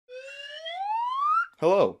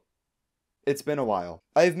Hello. It's been a while.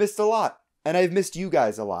 I've missed a lot, and I've missed you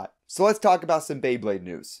guys a lot. So let's talk about some Beyblade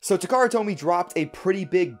news. So Takara Tomy dropped a pretty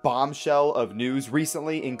big bombshell of news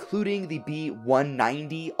recently, including the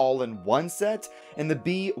B-190 all-in-one set and the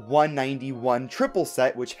B-191 triple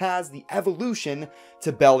set, which has the evolution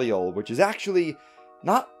to Belial, which is actually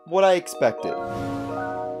not what I expected.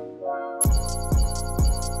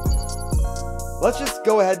 Let's just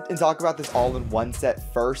go ahead and talk about this all-in-one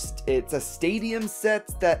set first. It's a stadium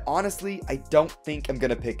set that honestly I don't think I'm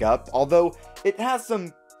gonna pick up, although it has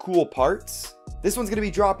some cool parts. This one's gonna be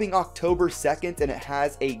dropping October 2nd, and it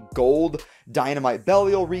has a gold Dynamite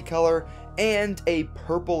Belial recolor and a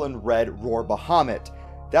purple and red Roar Bahamut.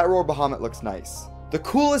 That Roar Bahamut looks nice. The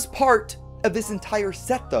coolest part of this entire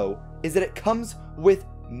set though is that it comes with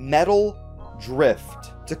metal drift.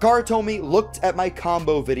 Takara Tomy looked at my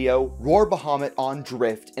combo video, Roar Bahamut on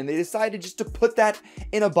drift, and they decided just to put that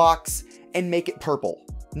in a box and make it purple.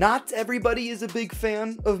 Not everybody is a big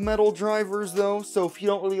fan of metal drivers though, so if you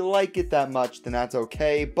don't really like it that much, then that's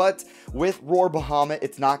okay. But with Roar Bahamut,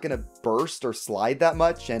 it's not gonna burst or slide that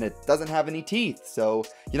much, and it doesn't have any teeth, so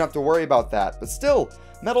you don't have to worry about that. But still,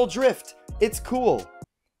 metal drift, it's cool.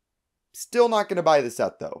 Still not gonna buy the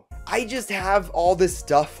set though. I just have all this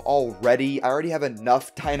stuff already. I already have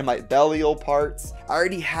enough Dynamite Belial parts. I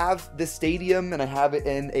already have the stadium, and I have it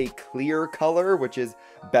in a clear color, which is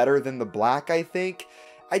better than the black, I think.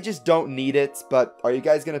 I just don't need it, but are you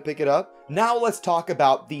guys gonna pick it up? Now let's talk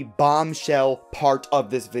about the bombshell part of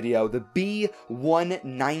this video, the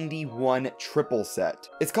B-191 triple set.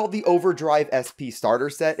 It's called the Overdrive SP starter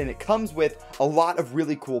set, and it comes with a lot of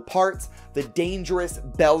really cool parts, the Dangerous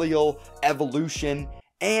Belial evolution,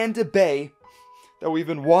 and a bay that we've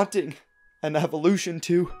been wanting an evolution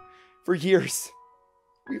to for years.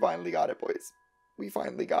 We finally got it, boys. We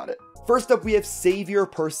finally got it. First up, we have Savior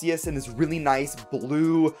Perseus in this really nice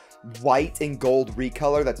blue, white, and gold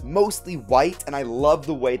recolor that's mostly white, and I love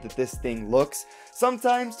the way that this thing looks.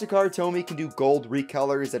 Sometimes Takara Tomy can do gold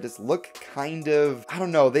recolors that just look kind of, I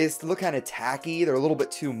don't know, they just look kind of tacky. They're a little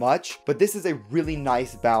bit too much, but this is a really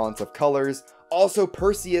nice balance of colors. Also,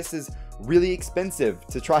 Perseus is really expensive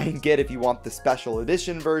to try and get if you want the special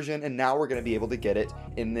edition version, and now we're going to be able to get it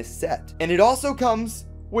in this set. And it also comes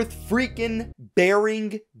with freaking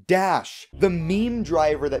Bearing Dash, the meme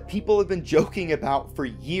driver that people have been joking about for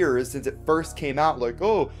years since it first came out. Like,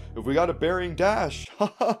 oh, if we got a Bearing Dash,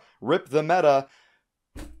 haha, rip the meta.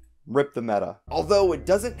 Rip the meta. Although it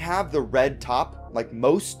doesn't have the red top like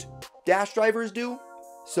most dash drivers do,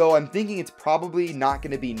 so I'm thinking it's probably not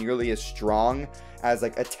going to be nearly as strong as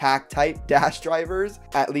like attack type dash drivers.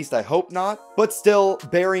 At least I hope not. But still,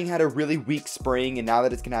 Bearing had a really weak spring, and now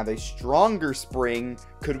that it's going to have a stronger spring,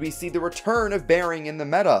 could we see the return of Bearing in the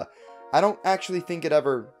meta? I don't actually think it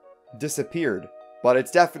ever disappeared, but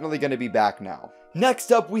it's definitely going to be back now.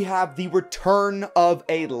 Next up, we have the return of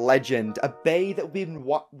a legend, a bay that we've been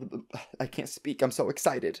I can't speak, I'm so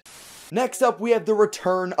excited. Next up, we have the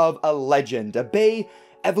return of a legend, a bay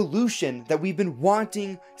evolution that we've been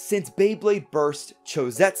wanting since Beyblade Burst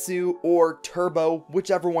Chozetsu or Turbo,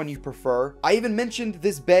 whichever one you prefer. I even mentioned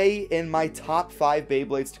this bay in my top 5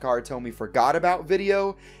 Beyblades Takara Tomy forgot about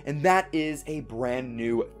video, and that is a brand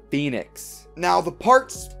new Phoenix. Now, the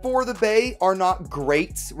parts for the bay are not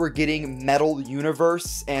great. We're getting Metal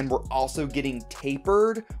Universe, and we're also getting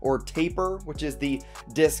Tapered, or Taper, which is the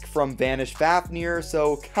disc from Vanished Fafnir,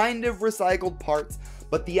 so kind of recycled parts,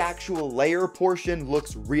 but the actual layer portion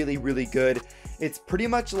looks really, really good. It's pretty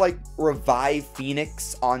much like Revive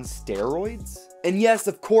Phoenix on steroids. And yes,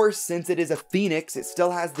 of course, since it is a Phoenix, it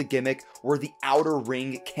still has the gimmick where the outer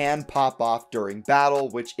ring can pop off during battle,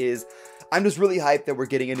 which is, I'm just really hyped that we're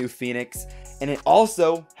getting a new Phoenix, and it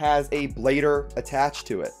also has a blader attached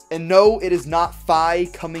to it. And no, it is not Phi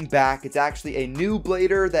coming back. It's actually a new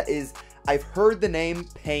blader that is, I've heard the name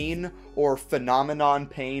Pain or Phenomenon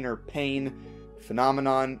Pain or Pain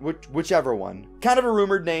Phenomenon, whichever one. Kind of a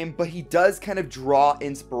rumored name, but he does kind of draw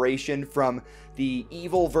inspiration from the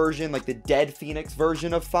evil version, like the Dead Phoenix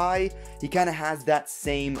version of Phi. He kind of has that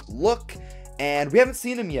same look, and we haven't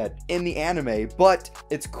seen him yet in the anime, but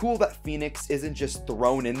it's cool that Phoenix isn't just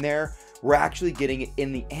thrown in there. We're actually getting it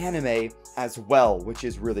in the anime as well, which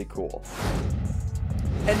is really cool.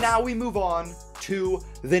 And now we move on to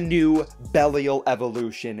the new Belial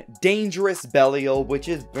evolution, Dangerous Belial, which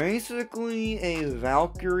is basically a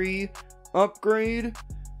Valkyrie upgrade.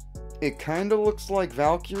 It kind of looks like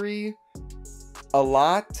Valkyrie a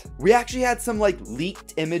lot. We actually had some like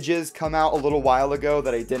leaked images come out a little while ago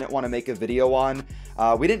that I didn't want to make a video on.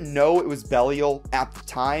 We didn't know it was Belial at the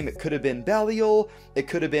time. It could have been Belial. It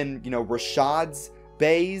could have been, you know, Rashad's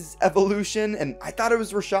Bey's evolution, and I thought it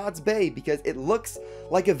was Rashad's Bey because it looks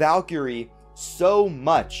like a Valkyrie so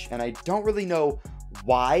much, and I don't really know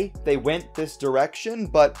why they went this direction,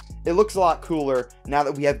 but it looks a lot cooler now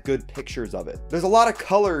that we have good pictures of it. There's a lot of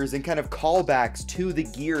colors and kind of callbacks to the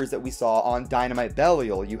gears that we saw on Dynamite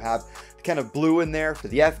Belial. You have kind of blue in there for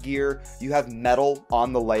the F gear, you have metal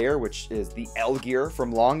on the layer, which is the L gear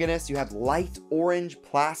from Longinus, you have light orange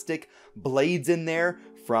plastic blades in there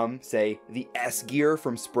from, say, the S gear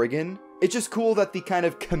from Spriggan. It's just cool that the kind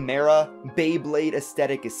of Chimera Beyblade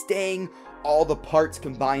aesthetic is staying, all the parts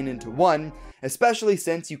combined into one, especially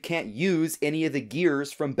since you can't use any of the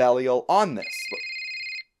gears from Belial on this.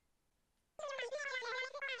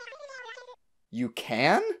 You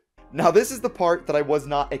can? Now this is the part that I was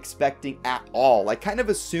not expecting at all. I kind of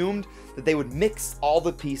assumed that they would mix all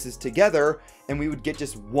the pieces together and we would get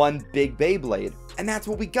just one big Beyblade. And that's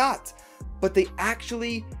what we got. But they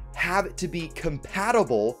actually have it to be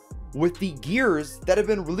compatible with the gears that have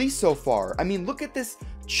been released so far. I mean, look at this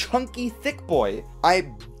chunky thick boy.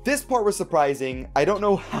 This part was surprising. I don't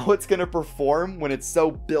know how it's gonna perform when it's so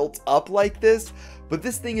built up like this, but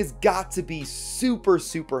this thing has got to be super,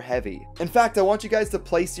 super heavy. In fact, I want you guys to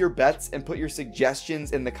place your bets and put your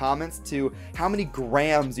suggestions in the comments to how many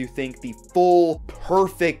grams you think the full,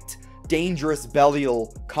 perfect Dangerous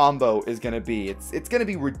Belial combo is gonna be. It's gonna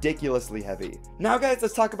be ridiculously heavy. Now guys,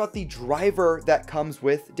 let's talk about the driver that comes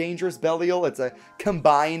with Dangerous Belial. It's a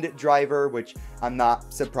combined driver, which I'm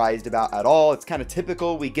not surprised about at all. It's kind of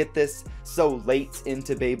typical we get this so late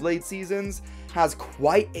into Beyblade seasons. Has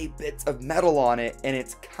quite a bit of metal on it, and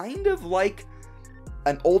it's kind of like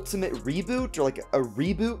an ultimate reboot or like a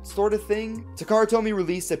reboot sort of thing. Takara Tomy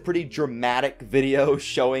released a pretty dramatic video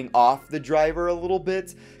showing off the driver a little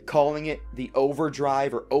bit, calling it the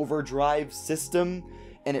overdrive or overdrive system,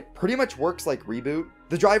 and it pretty much works like reboot.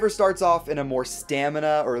 The driver starts off in a more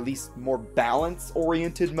stamina or at least more balance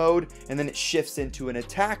oriented mode, and then it shifts into an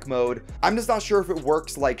attack mode. I'm just not sure if it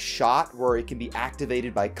works like shot where it can be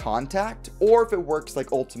activated by contact, or if it works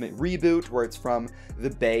like ultimate reboot where it's from the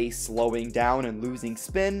Bey slowing down and losing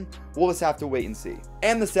spin. We'll just have to wait and see.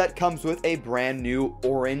 And the set comes with a brand new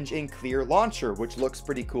orange and clear launcher, which looks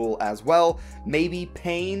pretty cool as well. Maybe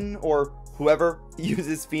Payne or whoever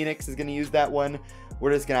uses Phoenix is going to use that one.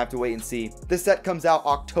 We're just going to have to wait and see. This set comes out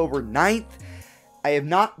October 9th. I have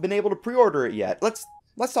not been able to pre-order it yet. Let's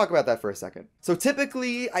talk about that for a second. So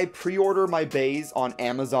typically I pre-order my Beys on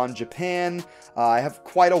Amazon Japan. I have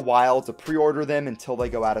quite a while to pre-order them until they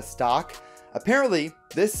go out of stock. Apparently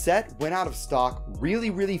this set went out of stock really,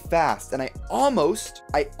 really fast, and I almost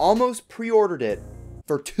pre-ordered it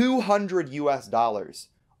for $200 US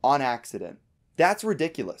on accident. That's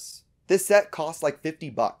ridiculous. This set costs like 50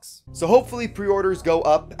 bucks. So hopefully pre-orders go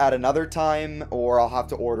up at another time, or I'll have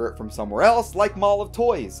to order it from somewhere else like Mall of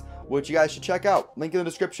Toys, which you guys should check out. Link in the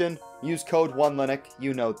description. Use code unveiled.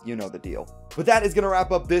 You know the deal. But that is going to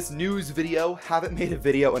wrap up this news video. Haven't made a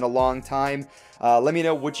video in a long time. Let me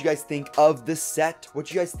know what you guys think of the set,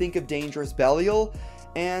 what you guys think of Dangerous Belial,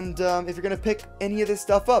 and if you're going to pick any of this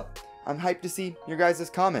stuff up. I'm hyped to see your guys'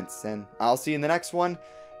 comments, and I'll see you in the next one.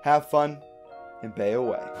 Have fun, and Bey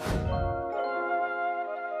away.